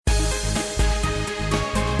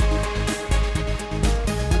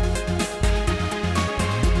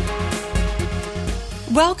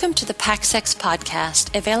Welcome to the PAXX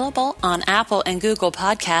podcast, available on Apple and Google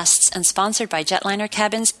Podcasts and sponsored by Jetliner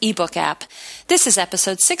Cabin's ebook app. This is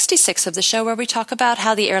episode 66 of the show where we talk about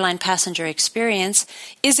how the airline passenger experience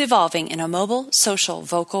is evolving in a mobile, social,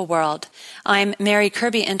 vocal world. I'm Mary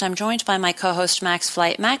Kirby, and I'm joined by my co-host Max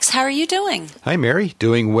Flight. Max, how are you doing? Hi, Mary.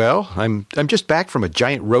 Doing well. I'm just back from a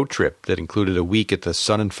giant road trip that included a week at the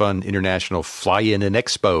Sun and Fun International Fly-In and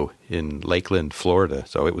Expo in Lakeland, Florida.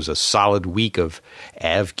 So it was a solid week of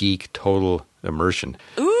AvGeek total immersion.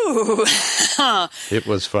 Ooh. It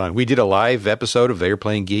was fun. We did a live episode of the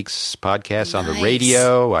Airplane Geeks podcast on the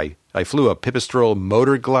radio. I flew a Pipistrel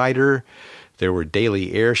motor glider. There were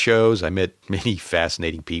daily air shows. I met many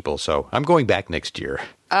fascinating people. So I'm going back next year.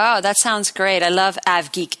 Oh, that sounds great. I love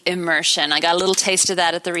AvGeek immersion. I got a little taste of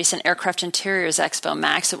that at the recent Aircraft Interiors Expo,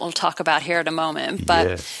 Max, that we'll talk about here in a moment.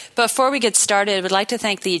 But Before we get started, I would like to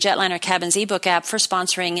thank the Jetliner Cabins ebook app for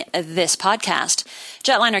sponsoring this podcast.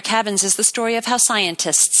 Jetliner Cabins is the story of how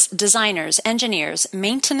scientists, designers, engineers,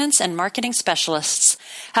 maintenance, and marketing specialists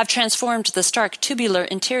have transformed the stark tubular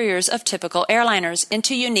interiors of typical airliners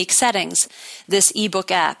into unique settings. This ebook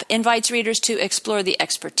app invites readers to explore the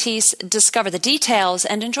expertise, discover the details,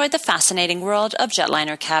 and enjoy the fascinating world of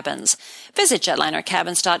Jetliner Cabins. Visit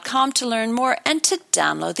jetlinercabins.com to learn more and to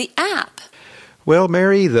download the app. Well,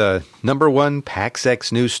 Mary, the number one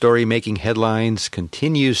PAXX news story making headlines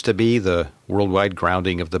continues to be the worldwide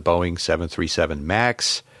grounding of the Boeing 737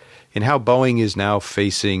 MAX and how Boeing is now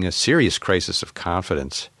facing a serious crisis of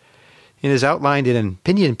confidence. It is outlined in an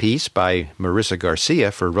opinion piece by Marissa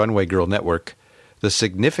Garcia for Runway Girl Network. The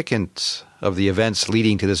significance of the events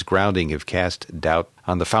leading to this grounding have cast doubt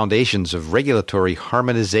on the foundations of regulatory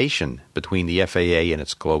harmonization between the FAA and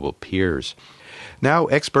its global peers. Now,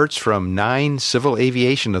 experts from 9 civil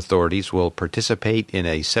aviation authorities will participate in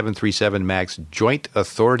a 737 MAX Joint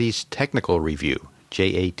Authorities Technical Review,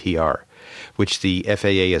 JATR, which the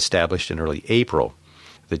FAA established in early April.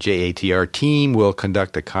 The JATR team will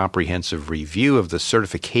conduct a comprehensive review of the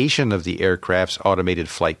certification of the aircraft's automated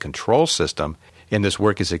flight control system, and this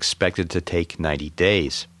work is expected to take 90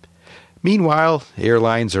 days. Meanwhile,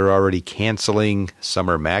 airlines are already canceling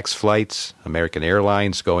summer MAX flights. American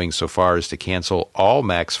Airlines going so far as to cancel all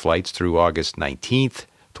MAX flights through August 19th,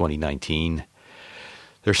 2019.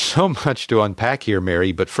 There's so much to unpack here,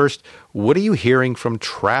 Mary, but first, what are you hearing from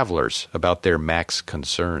travelers about their MAX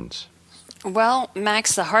concerns? Well,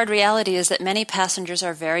 Max, the hard reality is that many passengers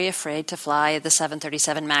are very afraid to fly the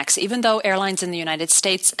 737 MAX, even though airlines in the United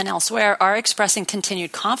States and elsewhere are expressing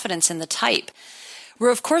continued confidence in the type. We're,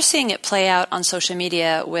 of course, seeing it play out on social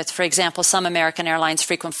media with, for example, some American Airlines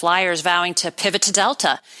frequent flyers vowing to pivot to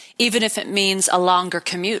Delta, even if it means a longer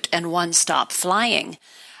commute and one-stop flying.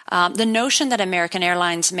 The notion that American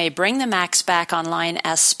Airlines may bring the MAX back online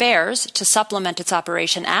as spares to supplement its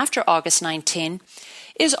operation after August 19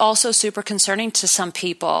 is also super concerning to some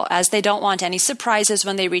people, as they don't want any surprises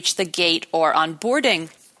when they reach the gate or on boarding.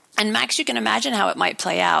 And Max, you can imagine how it might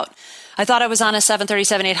play out. I thought I was on a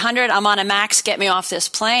 737-800. I'm on a MAX. Get me off this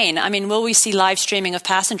plane. I mean, will we see live streaming of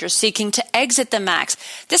passengers seeking to exit the MAX?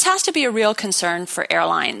 This has to be a real concern for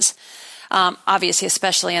airlines, obviously,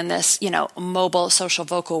 especially in this, mobile, social,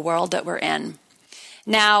 vocal world that we're in.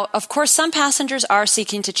 Now, of course, some passengers are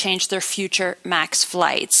seeking to change their future MAX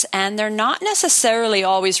flights, and they're not necessarily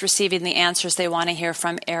always receiving the answers they want to hear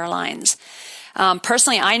from airlines.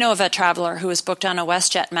 Personally, I know of a traveler who was booked on a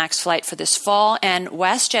WestJet MAX flight for this fall, and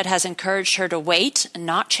WestJet has encouraged her to wait and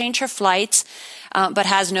not change her flights, but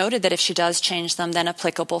has noted that if she does change them, then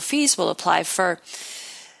applicable fees will apply. For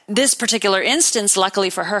this particular instance, luckily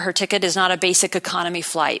for her, her ticket is not a basic economy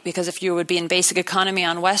flight, because if you would be in basic economy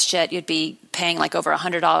on WestJet, you'd be paying like over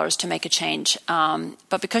 $100 to make a change.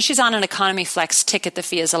 But because she's on an economy flex ticket, the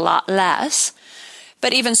fee is a lot less.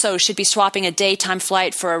 But even so, she'd be swapping a daytime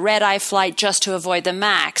flight for a red-eye flight just to avoid the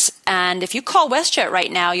MAX. And if you call WestJet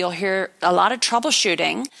right now, you'll hear a lot of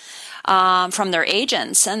troubleshooting from their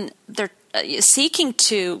agents, and they're seeking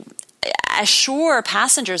to assure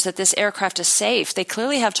passengers that this aircraft is safe. They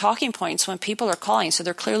clearly have talking points when people are calling, so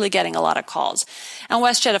they're clearly getting a lot of calls. And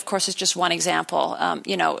WestJet, of course, is just one example.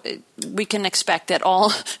 We can expect that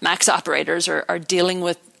all MAX operators are dealing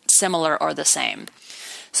with similar or the same.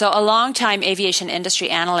 So a longtime aviation industry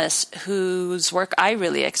analyst whose work I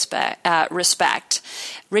really respect,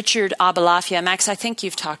 Richard Abulafia. Max, I think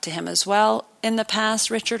you've talked to him as well in the past,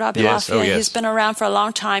 Richard Abulafia. Yes. Oh, yes. He's been around for a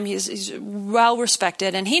long time. He's well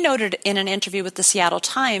respected. And he noted in an interview with the Seattle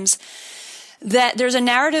Times that there's a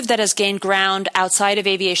narrative that has gained ground outside of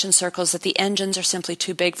aviation circles that the engines are simply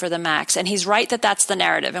too big for the MAX. And he's right that that's the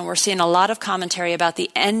narrative. And we're seeing a lot of commentary about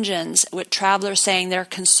the engines, with travelers saying they're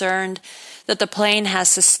concerned that the plane has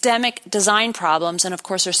systemic design problems. And of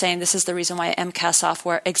course, they're saying this is the reason why MCAS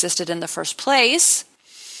software existed in the first place.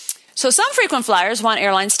 So some frequent flyers want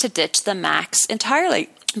airlines to ditch the MAX entirely.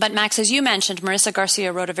 But Max, as you mentioned, Marissa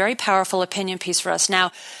Garcia wrote a very powerful opinion piece for us.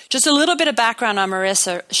 Now, just a little bit of background on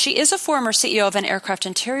Marissa. She is a former CEO of an aircraft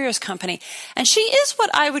interiors company, and she is what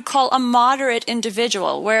I would call a moderate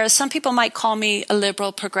individual, whereas some people might call me a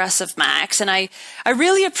liberal progressive, Max. And I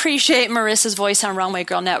really appreciate Marissa's voice on Runway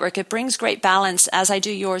Girl Network. It brings great balance, as I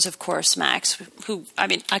do yours, of course, Max, who, I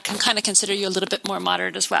can kind of consider you a little bit more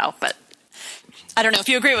moderate as well, but I don't know if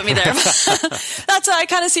you agree with me there. That's what I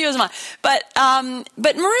kind of see you as mine. But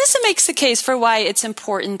Marissa makes the case for why it's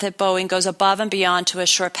important that Boeing goes above and beyond to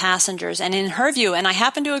assure passengers. And in her view, and I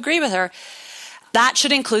happen to agree with her, that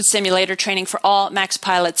should include simulator training for all MAX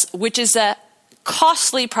pilots, which is a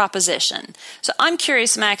costly proposition. So I'm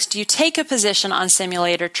curious, Max, do you take a position on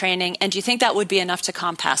simulator training, and do you think that would be enough to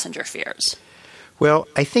calm passenger fears? Well,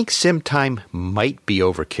 I think sim time might be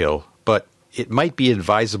overkill, but it might be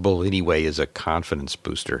advisable anyway as a confidence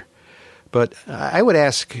booster. But I would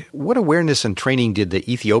ask, what awareness and training did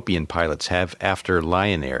the Ethiopian pilots have after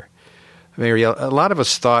Lion Air? Mary, a lot of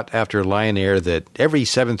us thought after Lion Air that every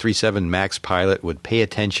 737 MAX pilot would pay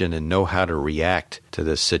attention and know how to react to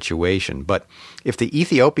this situation. But if the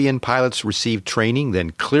Ethiopian pilots received training,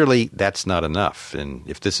 then clearly that's not enough. And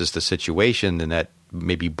if this is the situation, then that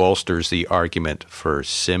maybe bolsters the argument for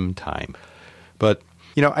sim time. But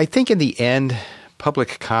I think in the end,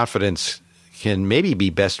 public confidence can maybe be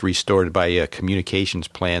best restored by a communications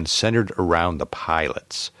plan centered around the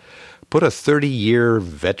pilots. Put a 30-year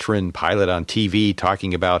veteran pilot on TV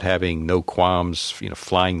talking about having no qualms,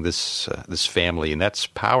 flying this family, and that's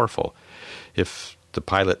powerful. If the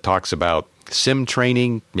pilot talks about sim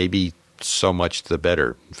training, maybe so much the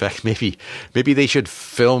better. In fact, maybe they should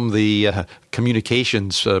film the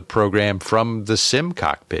communications program from the sim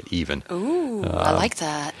cockpit even. Ooh, I like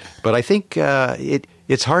that. But I think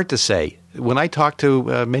it's hard to say. When I talk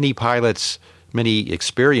to many pilots, many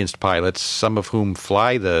experienced pilots, some of whom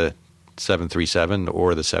fly the 737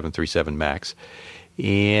 or the 737 MAX,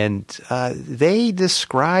 and they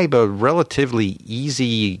describe a relatively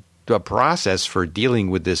easy process for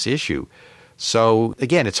dealing with this issue. So,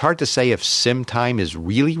 again, it's hard to say if sim time is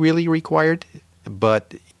really, really required,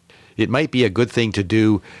 but it might be a good thing to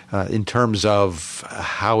do in terms of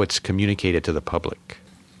how it's communicated to the public.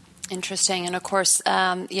 Interesting. And, of course,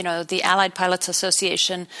 the Allied Pilots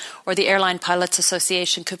Association or the Airline Pilots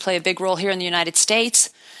Association could play a big role here in the United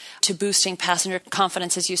States to boosting passenger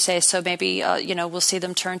confidence, as you say. So maybe, we'll see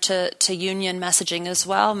them turn to union messaging as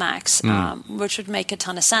well, Max, which would make a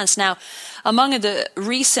ton of sense. Now, among the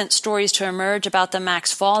recent stories to emerge about the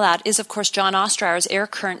MAX fallout is, of course, John Ostrauer's Air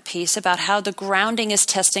Current piece about how the grounding is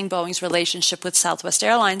testing Boeing's relationship with Southwest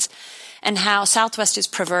Airlines and how Southwest is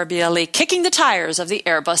proverbially kicking the tires of the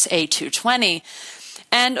Airbus A220.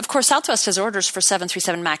 And, of course, Southwest has orders for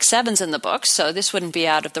 737 MAX 7s in the books, so this wouldn't be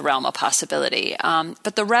out of the realm of possibility.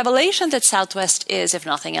 But the revelation that Southwest is, if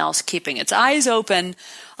nothing else, keeping its eyes open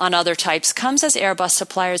on other types comes as Airbus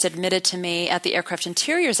suppliers admitted to me at the Aircraft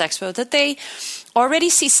Interiors Expo that they already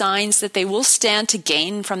see signs that they will stand to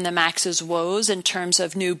gain from the MAX's woes in terms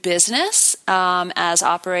of new business as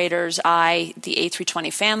operators eye the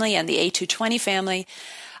A320 family and the A220 family.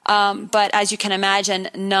 But as you can imagine,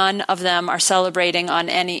 none of them are celebrating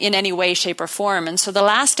in any way, shape, or form. And so the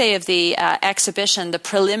last day of the exhibition, the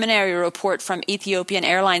preliminary report from Ethiopian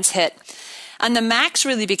Airlines hit. And the MAX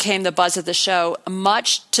really became the buzz of the show,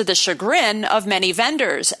 much to the chagrin of many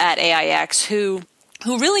vendors at AIX who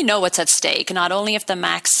really know what's at stake, not only if the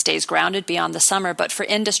MAX stays grounded beyond the summer, but for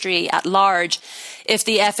industry at large. If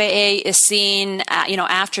the FAA is seen,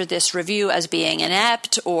 after this review as being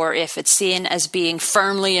inept, or if it's seen as being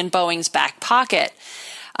firmly in Boeing's back pocket.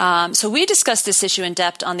 So we discussed this issue in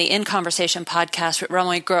depth on the In Conversation podcast with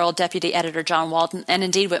Runway Girl Deputy Editor John Walton, and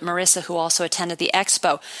indeed with Marissa, who also attended the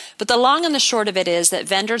expo. But the long and the short of it is that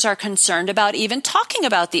vendors are concerned about even talking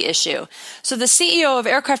about the issue. So the CEO of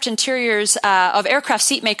Aircraft Interiors, of aircraft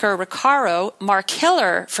seat maker Recaro, Mark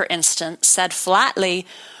Hiller, for instance, said flatly,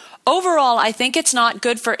 overall, I think it's not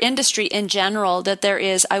good for industry in general that there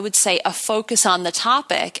is, I would say, a focus on the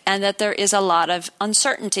topic and that there is a lot of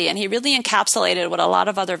uncertainty. And he really encapsulated what a lot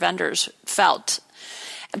of other vendors felt.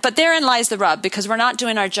 But therein lies the rub, because we're not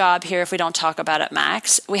doing our job here if we don't talk about it,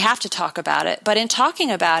 Max. We have to talk about it. But in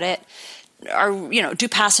talking about it, do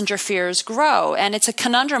passenger fears grow? And it's a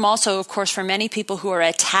conundrum also, of course, for many people who are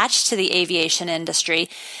attached to the aviation industry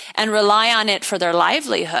and rely on it for their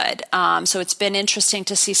livelihood. So it's been interesting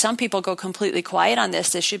to see some people go completely quiet on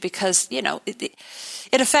this issue because,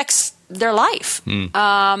 it affects their life. And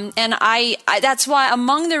I that's why,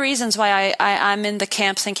 among the reasons why I'm in the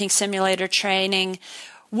camp thinking simulator training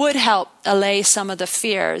would help allay some of the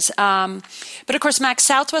fears. But of course, Max,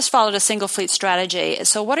 Southwest followed a single fleet strategy.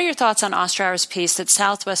 So what are your thoughts on Osterauer's piece that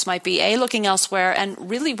Southwest might be, looking elsewhere, and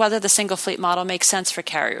really whether the single fleet model makes sense for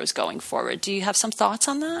carriers going forward? Do you have some thoughts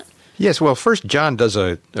on that? Yes, well, first, John does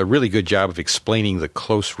a really good job of explaining the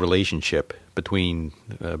close relationship between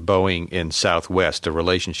Boeing and Southwest, a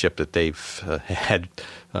relationship that they've had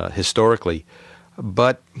historically.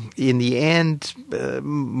 But in the end,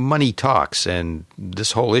 money talks, and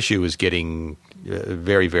this whole issue is getting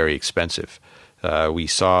very, very expensive. We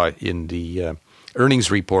saw in the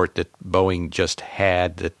earnings report that Boeing just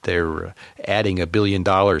had that they're adding $1 billion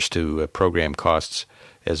to program costs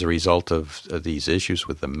as a result of these issues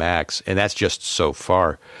with the MAX, and that's just so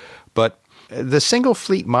far. But the single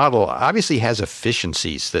fleet model obviously has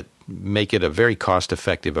efficiencies that make it a very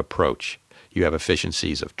cost-effective approach. You have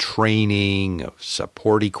efficiencies of training, of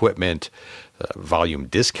support equipment, volume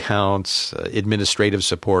discounts, administrative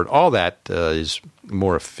support. All that is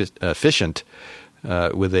more efficient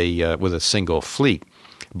with a single fleet.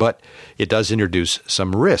 But it does introduce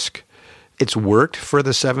some risk. It's worked for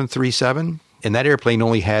the 737, and that airplane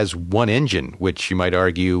only has one engine, which you might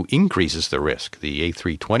argue increases the risk. The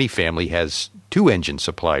A320 family has 2 engine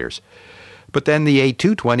suppliers. But then the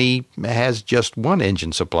A220 has just one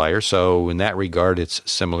engine supplier, so in that regard, it's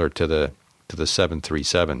similar to the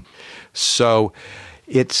 737. So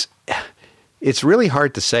it's really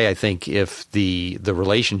hard to say, I think, if the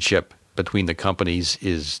relationship between the companies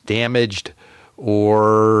is damaged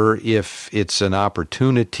or if it's an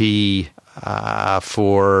opportunity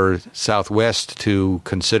for Southwest to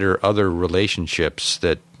consider other relationships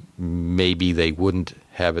that maybe they wouldn't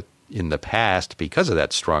have it in the past because of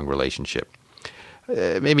that strong relationship.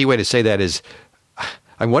 Maybe a way to say that is,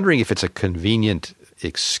 I'm wondering if it's a convenient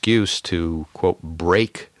excuse to, quote,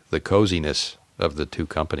 break the coziness of the two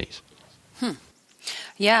companies.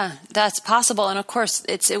 Yeah, that's possible. And of course,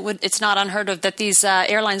 it's not unheard of that these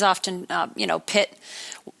airlines often, pit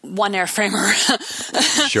one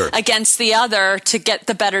airframer sure. against the other to get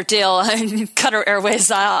the better deal. Qatar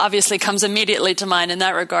Airways obviously comes immediately to mind in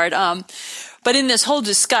that regard. But in this whole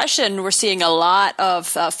discussion, we're seeing a lot of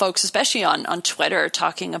folks, especially on Twitter,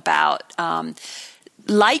 talking about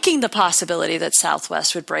liking the possibility that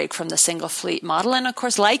Southwest would break from the single fleet model. And, of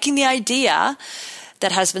course, liking the idea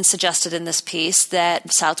that has been suggested in this piece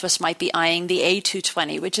that Southwest might be eyeing the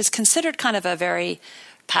A220, which is considered kind of a very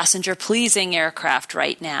passenger-pleasing aircraft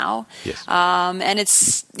right now. Yes. And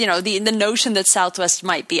it's, the notion that Southwest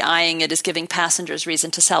might be eyeing it is giving passengers reason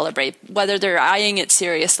to celebrate. Whether they're eyeing it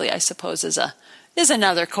seriously, I suppose, is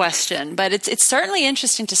another question. But it's certainly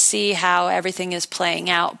interesting to see how everything is playing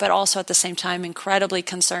out, but also at the same time incredibly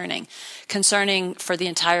concerning for the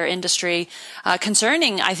entire industry,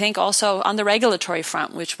 concerning, I think, also on the regulatory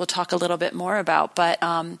front, which we'll talk a little bit more about. But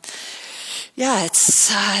yeah,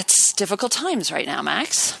 it's difficult times right now,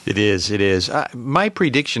 Max. It is. My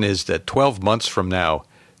prediction is that 12 months from now,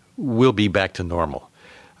 we'll be back to normal.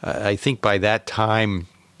 I think by that time,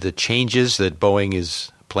 the changes that Boeing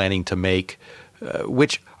is planning to make,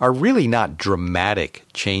 which are really not dramatic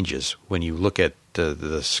changes when you look at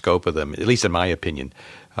the scope of them, at least in my opinion,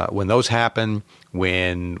 when those happen,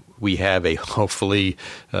 when we have a hopefully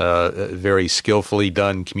very skillfully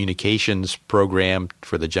done communications program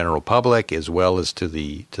for the general public as well as to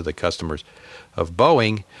the customers of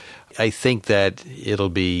Boeing, I think that it'll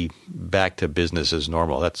be back to business as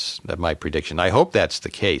normal. That's my prediction. I hope that's the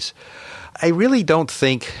case. I really don't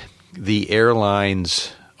think the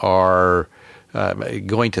airlines are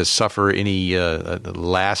going to suffer any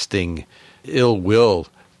lasting ill will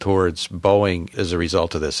towards Boeing as a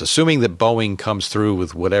result of this, assuming that Boeing comes through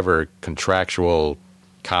with whatever contractual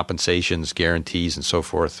compensations, guarantees, and so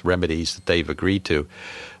forth, remedies that they've agreed to.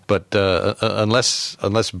 But unless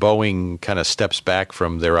Boeing kind of steps back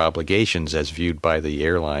from their obligations as viewed by the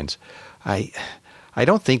airlines, I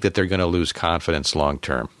don't think that they're going to lose confidence long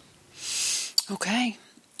term. Okay.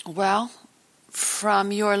 Well,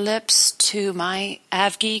 from your lips to my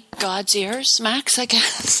Avgi God's ears, Max, I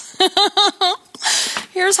guess.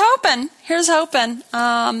 Here's hoping.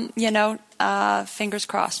 Fingers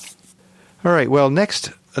crossed. All right. Well,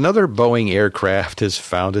 next, another Boeing aircraft has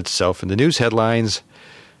found itself in the news headlines.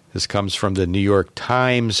 This comes from the New York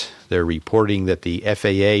Times. They're reporting that the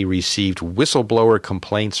FAA received whistleblower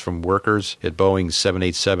complaints from workers at Boeing's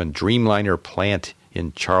 787 Dreamliner plant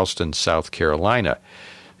in Charleston, South Carolina.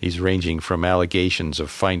 These ranging from allegations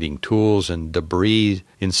of finding tools and debris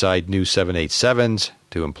inside new 787s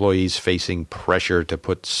to employees facing pressure to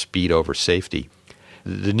put speed over safety.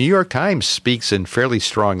 The New York Times speaks in fairly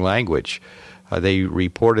strong language. They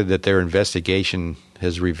reported that their investigation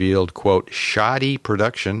has revealed, quote, shoddy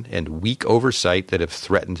production and weak oversight that have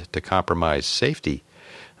threatened to compromise safety,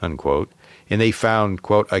 unquote. And they found,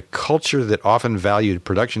 quote, a culture that often valued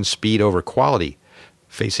production speed over quality.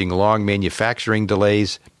 Facing long manufacturing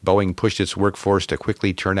delays, Boeing pushed its workforce to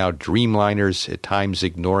quickly turn out Dreamliners, at times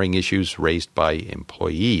ignoring issues raised by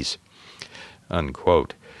employees,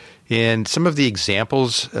 unquote. And some of the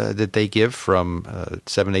examples that they give from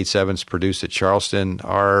 787s produced at Charleston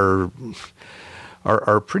are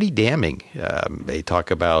pretty damning. They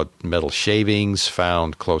talk about metal shavings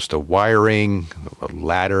found close to wiring, a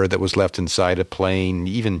ladder that was left inside a plane,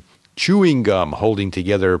 even chewing gum holding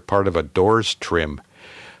together part of a door's trim.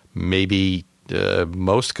 Maybe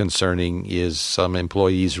most concerning is some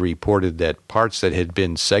employees reported that parts that had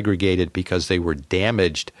been segregated because they were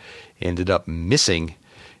damaged ended up missing.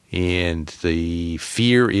 And the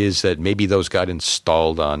fear is that maybe those got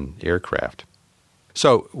installed on aircraft.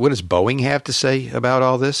 So what does Boeing have to say about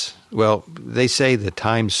all this? Well, they say the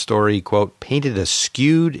Times story, quote, painted a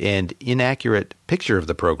skewed and inaccurate picture of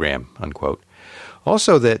the program, unquote.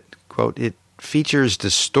 Also that, quote, it features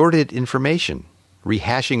distorted information,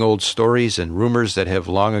 rehashing old stories and rumors that have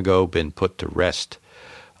long ago been put to rest,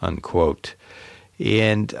 unquote.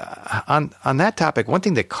 And on that topic, one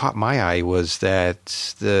thing that caught my eye was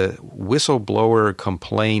that the whistleblower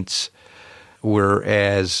complaints were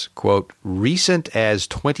as, quote, recent as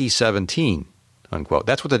 2017, unquote.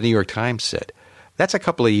 That's what the New York Times said. That's a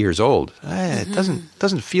couple of years old. It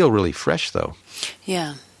doesn't feel really fresh, though.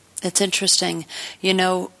 Yeah. It's interesting. You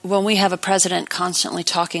know, when we have a president constantly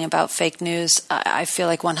talking about fake news, I feel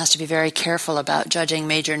like one has to be very careful about judging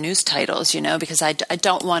major news titles, you know, because I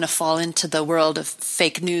don't want to fall into the world of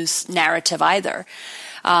fake news narrative either.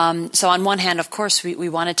 So on one hand, of course, we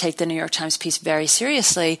want to take the New York Times piece very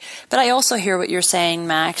seriously, but I also hear what you're saying,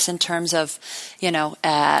 Max, in terms of, you know,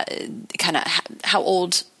 kind of how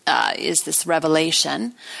old is this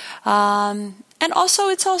revelation. And also,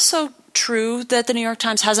 it's also true that the New York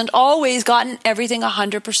Times hasn't always gotten everything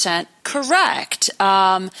 100% correct.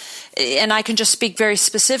 And I can just speak very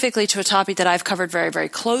specifically to a topic that I've covered very, very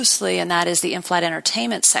closely, and that is the in-flight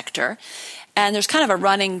entertainment sector. And there's kind of a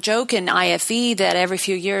running joke in IFE that every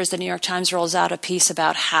few years the New York Times rolls out a piece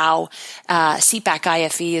about how seatback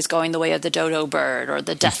IFE is going the way of the dodo bird or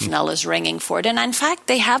the death knell is ringing for it. And in fact,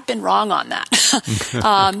 they have been wrong on that.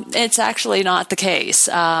 It's actually not the case.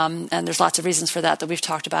 And there's lots of reasons for that we've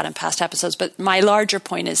talked about in past episodes. But my larger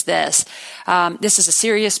point is this. This is a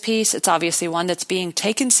serious piece. It's obviously one that's being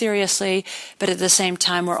taken seriously. But at the same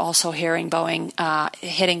time, we're also hearing Boeing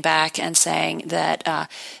hitting back and saying that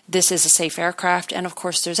this is a safe aircraft. And of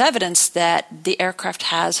course, there's evidence that the aircraft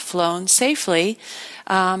has flown safely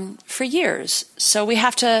for years. So we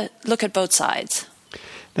have to look at both sides.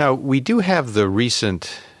 Now, we do have the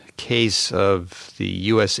recent case of the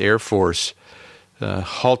U.S. Air Force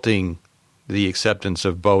halting the acceptance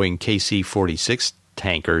of Boeing KC-46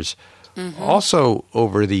 tankers, also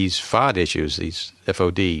over these FOD issues, these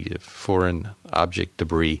FOD, foreign object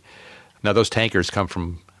debris. Now, those tankers come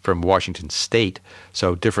from Washington State,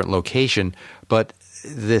 so different location, but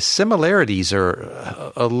the similarities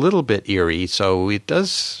are a little bit eerie, so it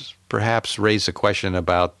does perhaps raise a question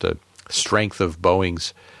about the strength of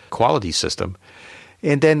Boeing's quality system.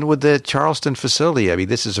 And then with the Charleston facility, I mean,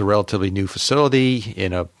 this is a relatively new facility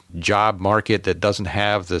in a job market that doesn't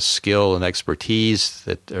have the skill and expertise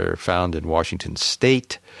that are found in Washington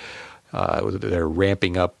State. They're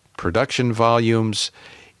ramping up production volumes,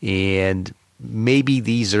 and maybe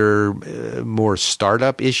these are more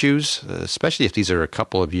startup issues, especially if these are a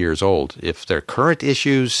couple of years old. If they're current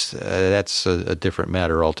issues, that's a different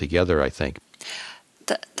matter altogether, I think.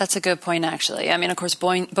 That's a good point, actually. I mean, of course,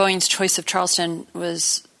 Boeing's choice of Charleston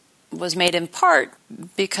was made in part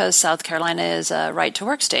because South Carolina is a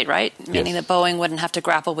right-to-work state, right? Yes. Meaning that Boeing wouldn't have to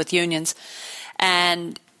grapple with unions.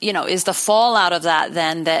 And, you know, is the fallout of that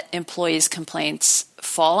then that employees' complaints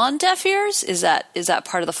fall on deaf ears? Is that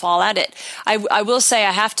part of the fallout? I will say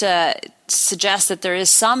I have to suggest that there is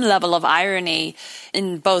some level of irony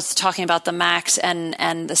in both talking about the MAX and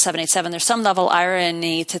the 787, there's some level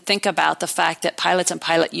irony to think about the fact that pilots and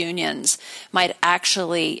pilot unions might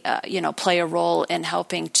actually, play a role in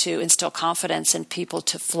helping to instill confidence in people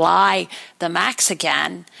to fly the MAX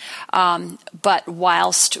again. But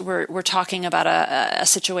whilst we're talking about a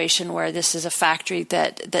situation where this is a factory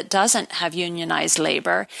that doesn't have unionized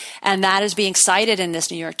labor, and that is being cited in this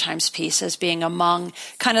New York Times piece as being among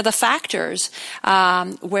kind of the factors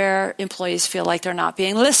where employees feel like they're not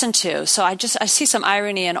being listened to. So I see some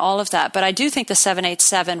irony in all of that. But I do think the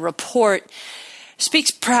 787 report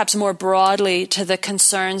speaks perhaps more broadly to the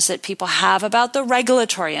concerns that people have about the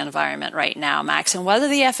regulatory environment right now, Max, and whether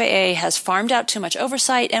the FAA has farmed out too much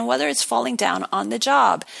oversight and whether it's falling down on the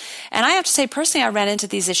job. And I have to say, personally, I ran into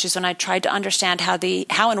these issues when I tried to understand how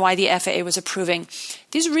and why the FAA was approving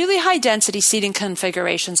these really high-density seating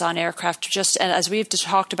configurations on aircraft, just as we've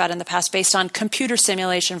talked about in the past, based on computer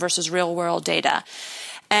simulation versus real-world data.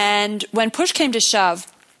 And when push came to shove,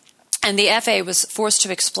 and the FAA was forced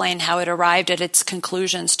to explain how it arrived at its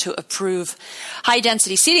conclusions to approve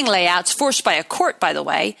high-density seating layouts, forced by a court, by the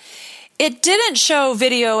way, it didn't show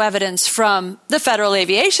video evidence from the Federal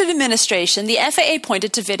Aviation Administration. The FAA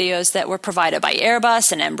pointed to videos that were provided by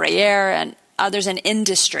Airbus and Embraer and others in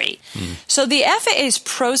industry. So the FAA's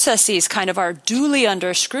processes kind of are duly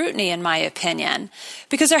under scrutiny, in my opinion,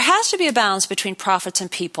 because there has to be a balance between profits and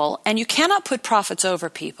people, and you cannot put profits over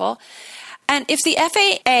people. And if the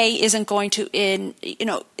FAA isn't going to,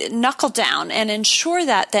 knuckle down and ensure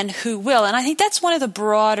that, then who will? And I think that's one of the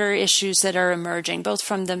broader issues that are emerging, both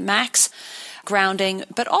from the MAX grounding,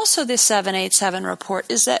 but also this 787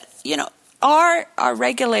 report, is that, are our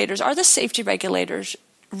regulators, are the safety regulators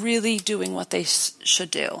really doing what they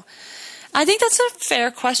should do? I think that's a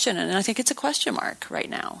fair question, and I think it's a question mark right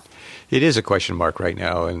now. It is a question mark right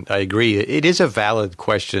now, and I agree. It is a valid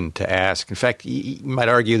question to ask. In fact, you might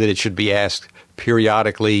argue that it should be asked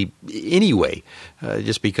periodically anyway,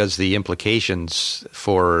 just because the implications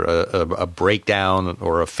for a breakdown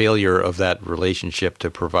or a failure of that relationship to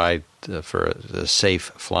provide for a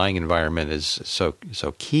safe flying environment is so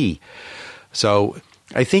key. So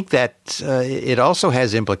I think that it also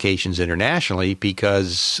has implications internationally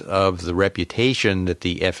because of the reputation that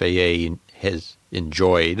the FAA has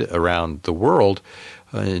enjoyed around the world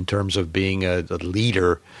in terms of being a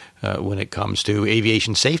leader when it comes to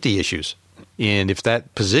aviation safety issues. And if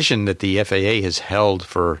that position that the FAA has held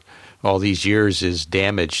for all these years is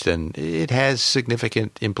damaged, then it has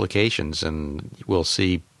significant implications, and we'll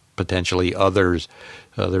see potentially others,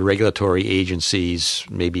 the regulatory agencies,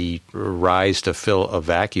 maybe rise to fill a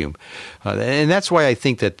vacuum. And that's why I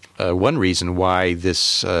think that one reason why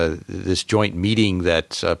this joint meeting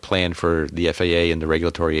that's planned for the FAA and the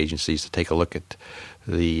regulatory agencies to take a look at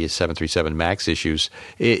the 737 MAX issues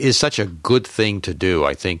is such a good thing to do.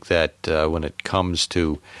 I think that when it comes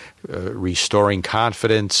to restoring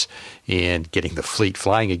confidence and getting the fleet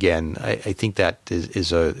flying again, I think that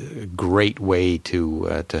is a great way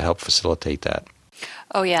to help facilitate that.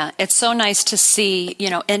 Oh, yeah. It's so nice to see,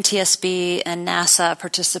 NTSB and NASA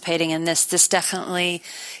participating in this. This definitely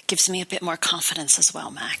gives me a bit more confidence as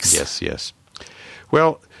well, Max. Yes.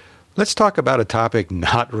 Well, let's talk about a topic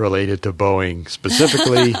not related to Boeing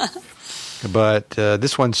specifically, but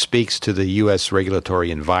this one speaks to the U.S.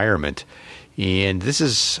 regulatory environment. And this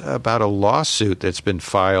is about a lawsuit that's been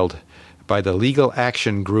filed by the legal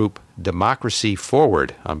action group Democracy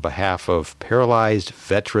Forward on behalf of Paralyzed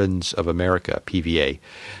Veterans of America, PVA,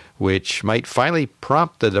 which might finally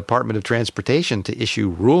prompt the Department of Transportation to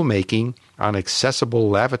issue rulemaking on accessible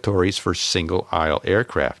lavatories for single-aisle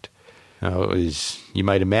aircraft. Now, as you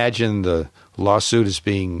might imagine, the lawsuit is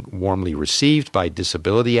being warmly received by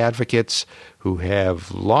disability advocates who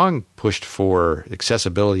have long pushed for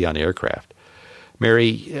accessibility on aircraft.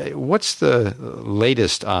 Mary, what's the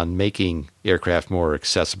latest on making aircraft more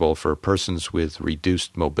accessible for persons with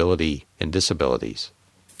reduced mobility and disabilities?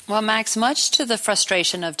 Well, Max, much to the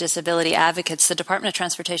frustration of disability advocates, the Department of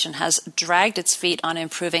Transportation has dragged its feet on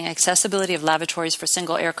improving accessibility of lavatories for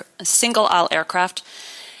single-aisle aircraft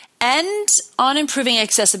and on improving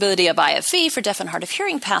accessibility of IFE for deaf and hard of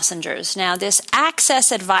hearing passengers. Now, this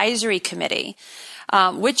Access Advisory Committee,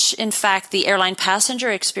 which, in fact, the Airline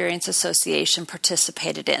Passenger Experience Association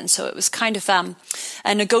participated in. So it was kind of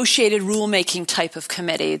a negotiated rulemaking type of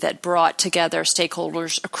committee that brought together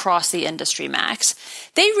stakeholders across the industry, Max.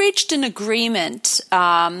 They reached an agreement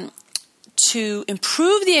to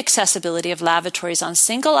improve the accessibility of lavatories on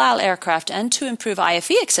single-aisle aircraft and to improve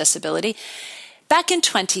IFE accessibility back in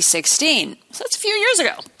 2016. So that's a few years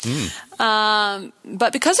ago.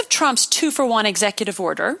 But because of Trump's 2-for-1 executive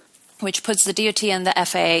order, which puts the DOT and the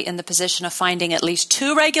FAA in the position of finding at least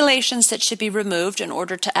 2 regulations that should be removed in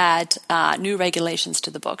order to add new regulations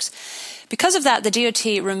to the books. Because of that, the DOT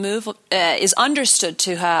is understood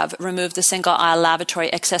to have removed the single-aisle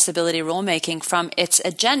lavatory accessibility rulemaking from its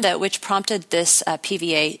agenda, which prompted this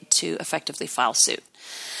PVA to effectively file suit.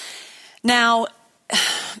 Now,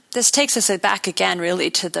 this takes us back again really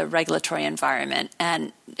to the regulatory environment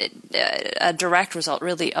and a direct result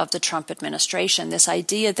really of the Trump administration, this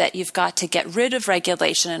idea that you've got to get rid of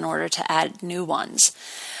regulation in order to add new ones,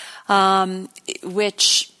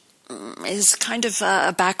 which is kind of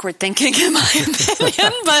backward thinking in my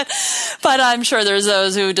opinion, but I'm sure there's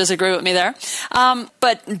those who disagree with me there.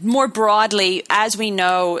 But more broadly, as we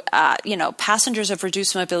know, passengers of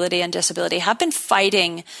reduced mobility and disability have been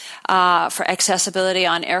fighting for accessibility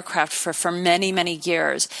on aircraft for many, many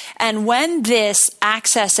years. And when this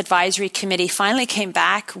Access Advisory Committee finally came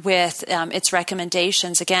back with its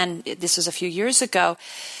recommendations, again, this was a few years ago,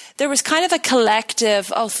 there was kind of a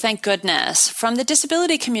collective, oh, thank goodness, from the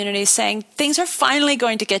disability community saying things are finally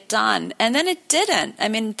going to get done. And then it didn't. I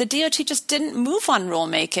mean, the DOT just didn't move on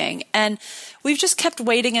rulemaking. And we've just kept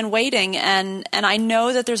waiting and waiting. And I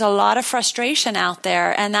know that there's a lot of frustration out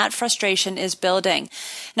there, and that frustration is building.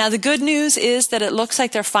 Now, the good news is that it looks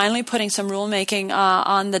like they're finally putting some rulemaking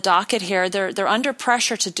on the docket here. They're under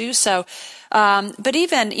pressure to do so. But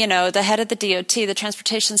even, the head of the DOT, the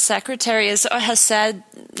Transportation Secretary,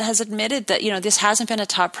 has admitted that, this hasn't been a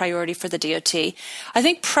top priority for the DOT. I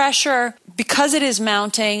think pressure, because it is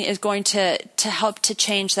mounting, is going to help to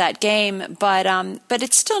change that game. But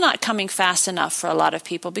it's still not coming fast enough for a lot of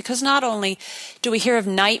people, because not only do we hear of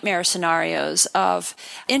nightmare scenarios of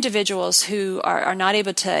individuals who are not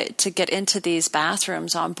able to get into these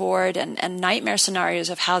bathrooms on board, and nightmare scenarios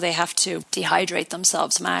of how they have to dehydrate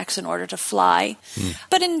themselves max in order to fly.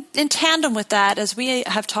 But in tandem with that, as we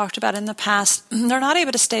have talked about in the past, they're not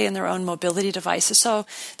able to stay in their own mobility devices. So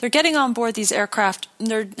they're getting on board these aircraft,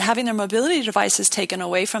 they're having their mobility devices taken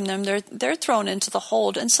away from them. They're thrown into the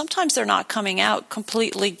hold, and sometimes they're not coming out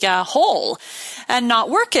completely whole and not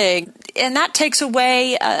working. And that takes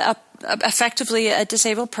away effectively a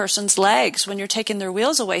disabled person's legs when you're taking their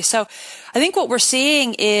wheels away. So I think what we're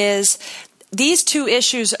seeing is these two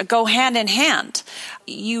issues go hand in hand.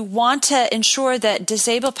 You want to ensure that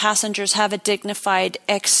disabled passengers have a dignified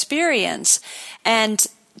experience. And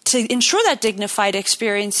to ensure that dignified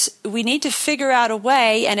experience, we need to figure out a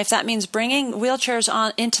way, and if that means bringing wheelchairs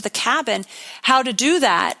on into the cabin, how to do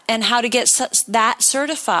that and how to get that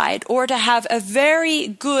certified, or to have a very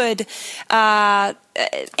good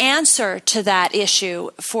answer to that issue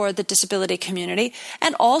for the disability community,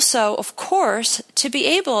 and also, of course, to be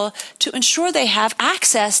able to ensure they have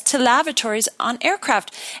access to lavatories on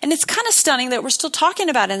aircraft. And it's kind of stunning that we're still talking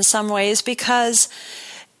about it in some ways, because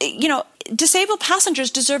disabled passengers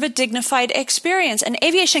deserve a dignified experience, and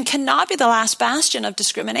aviation cannot be the last bastion of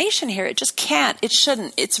discrimination here. It just can't. It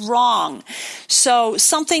shouldn't. It's wrong. So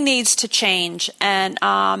something needs to change. And,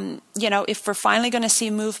 if we're finally going to see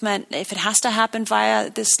movement, if it has to happen via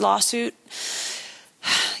this lawsuit,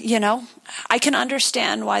 I can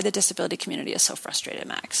understand why the disability community is so frustrated,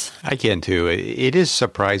 Max. I can too. It is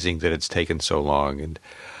surprising that it's taken so long. And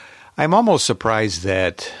I'm almost surprised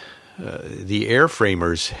that the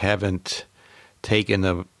airframers haven't taken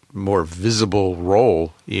a more visible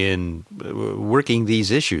role in working these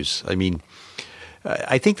issues. I mean,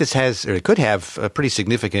 I think this has, or it could have, pretty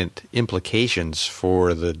significant implications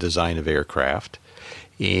for the design of aircraft.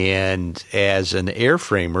 And as an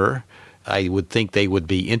airframer, I would think they would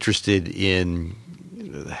be interested in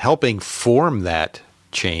helping form that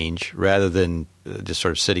change rather than just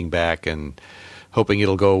sort of sitting back and hoping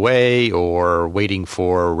it'll go away, or waiting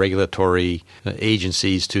for regulatory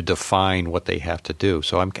agencies to define what they have to do.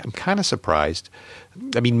 So I'm kind of surprised.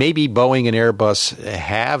 I mean, maybe Boeing and Airbus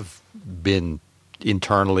have been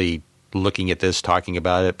internally looking at this, talking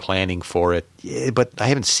about it, planning for it, but I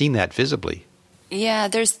haven't seen that visibly. Yeah,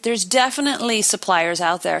 there's definitely suppliers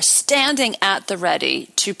out there standing at the ready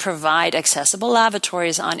to provide accessible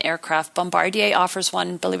lavatories on aircraft. Bombardier offers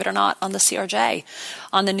one, believe it or not, on the CRJ,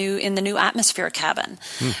 in the new atmosphere cabin.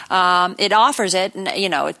 It offers it, and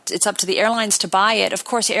it's up to the airlines to buy it. Of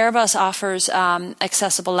course, Airbus offers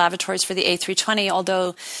accessible lavatories for the A320,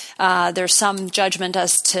 although there's some judgment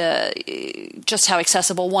as to just how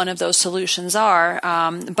accessible one of those solutions are.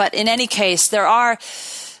 But in any case, there are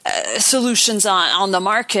solutions on the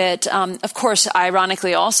market. Of course,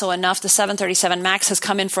 ironically also enough, the 737 MAX has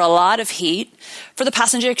come in for a lot of heat for the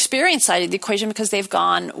passenger experience side of the equation, because they've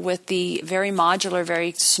gone with the very modular,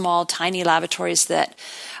 very small, tiny lavatories that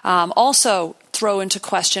also throw into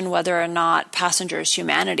question whether or not passengers'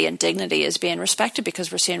 humanity and dignity is being respected,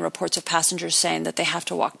 because we're seeing reports of passengers saying that they have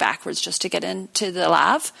to walk backwards just to get into the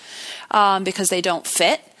lav because they don't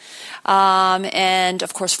fit. And,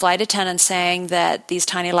 of course, flight attendants saying that these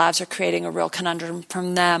tiny lavs are creating a real conundrum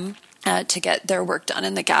from them to get their work done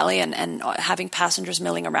in the galley, and having passengers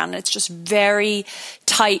milling around. And it's just very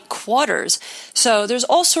tight quarters. So there's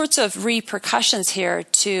all sorts of repercussions here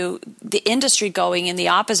to the industry going in the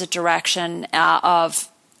opposite direction of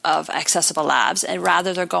accessible labs, and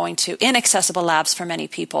rather they're going to inaccessible labs for many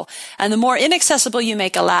people. And the more inaccessible you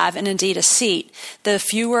make a lab, and indeed a seat, the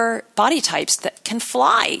fewer body types that can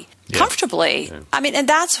fly comfortably. Yeah. I mean, and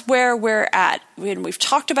that's where we're at. We've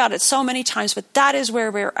talked about it so many times, but that is where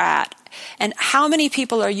we're at. And how many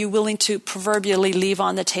people are you willing to proverbially leave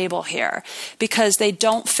on the table here because they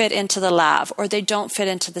don't fit into the lab or they don't fit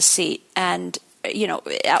into the seat? And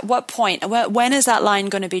at what point, when is that line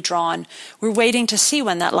going to be drawn? We're waiting to see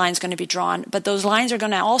when that line's going to be drawn, but those lines are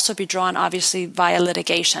going to also be drawn, obviously, via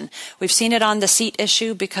litigation. We've seen it on the seat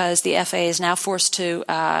issue because the FAA is now forced to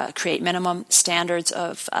create minimum standards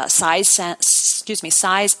of size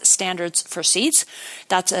standards for seats.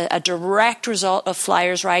 That's a direct result of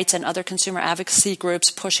flyers' rights and other consumer advocacy groups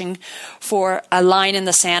pushing for a line in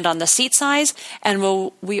the sand on the seat size, and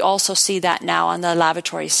we also see that now on the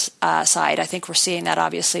lavatory side. I think we're seeing that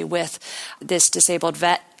obviously with this disabled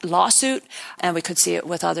vet lawsuit, and we could see it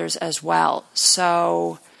with others as well.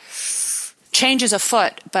 So change is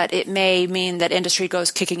afoot, but it may mean that industry goes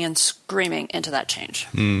kicking and screaming into that change.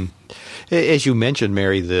 As you mentioned,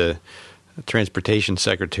 Mary, the Transportation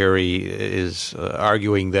Secretary is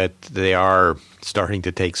arguing that they are starting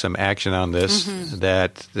to take some action on this,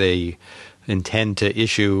 that they intend to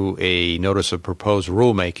issue a notice of proposed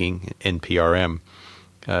rulemaking, NPRM,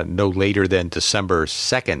 no later than December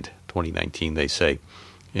 2nd, 2019, they say.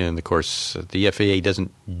 And, of course, the FAA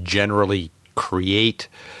doesn't generally create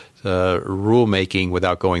rulemaking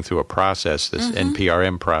without going through a process. This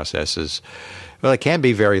NPRM process it can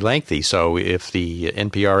be very lengthy. So if the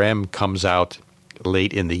NPRM comes out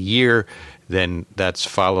late in the year, then that's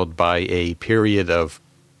followed by a period of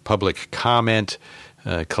public comment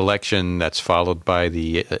collection. That's followed by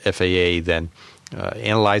the FAA then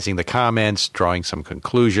analyzing the comments, drawing some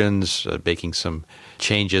conclusions, making some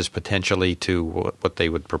changes potentially to what they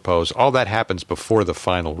would propose. All that happens before the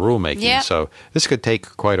final rulemaking. Yeah. So this could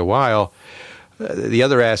take quite a while. The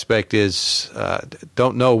other aspect is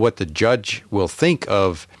don't know what the judge will think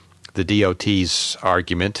of the DOT's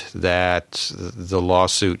argument that the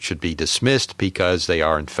lawsuit should be dismissed because they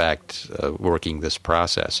are, in fact, working this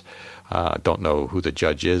process. Don't know who the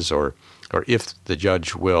judge is or if the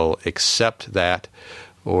judge will accept that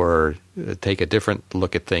or take a different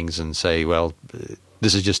look at things and say, well,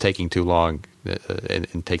 this is just taking too long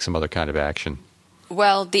and take some other kind of action.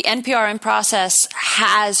 Well, the NPRM process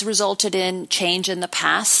has resulted in change in the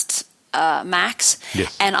past, Max.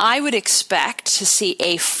 Yes. And I would expect to see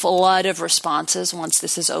a flood of responses once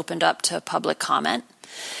this is opened up to public comment.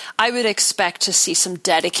 I would expect to see some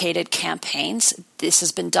dedicated campaigns. This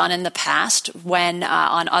has been done in the past when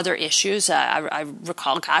on other issues. I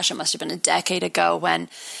recall, it must have been a decade ago when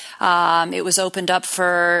it was opened up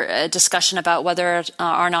for a discussion about whether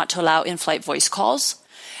or not to allow in-flight voice calls.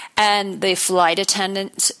 And the flight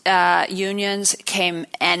attendant unions came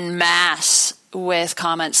en masse with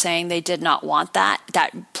comments saying they did not want that.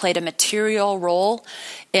 That played a material role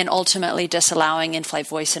in ultimately disallowing in-flight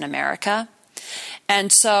voice in America. And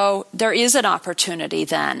so there is an opportunity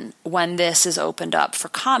then when this is opened up for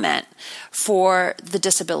comment for the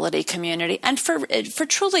disability community and for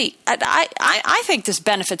truly, I think this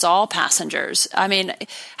benefits all passengers. I mean,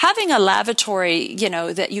 having a lavatory,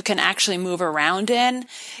 that you can actually move around in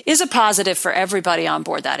is a positive for everybody on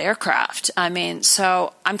board that aircraft. I mean,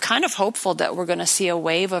 so I'm kind of hopeful that we're going to see a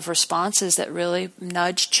wave of responses that really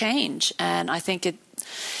nudge change. And I think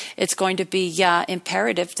it's going to be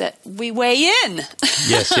imperative that we weigh in.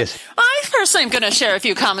 Yes. I personally am going to share a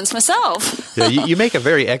few comments myself. Yeah, you make a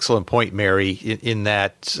very excellent point, Mary, in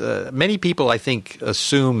that many people, I think,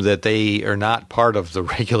 assume that they are not part of the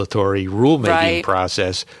regulatory rulemaking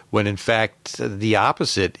process when, in fact, the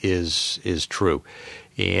opposite is true.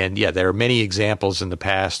 And, there are many examples in the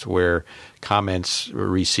past where comments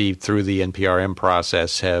received through the NPRM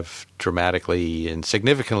process have dramatically and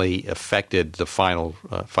significantly affected the final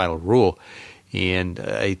rule. And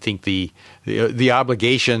I think the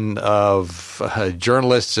obligation of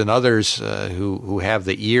journalists and others who have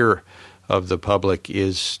the ear of the public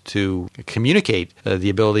is to communicate the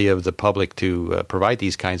ability of the public to provide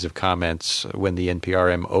these kinds of comments when the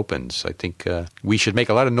NPRM opens. I think we should make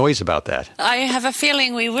a lot of noise about that. I have a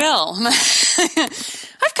feeling we will.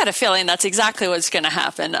 I've got a feeling that's exactly what's going to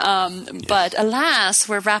happen. But alas,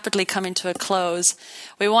 we're rapidly coming to a close.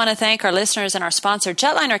 We want to thank our listeners and our sponsor,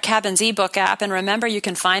 Jetliner Cabin's ebook app. And remember, you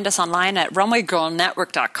can find us online at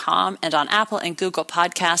runwaygirlnetwork.com and on Apple and Google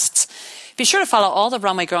Podcasts. Be sure to follow all the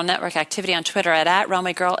Runway Girl Network activity on Twitter at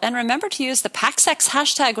 @RunwayGirl. And remember to use the PaxX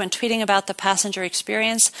hashtag when tweeting about the passenger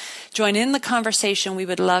experience. Join in the conversation. We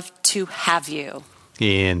would love to have you.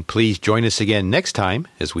 And please join us again next time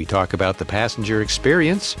as we talk about the passenger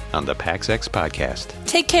experience on the PaxX podcast.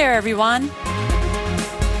 Take care, everyone.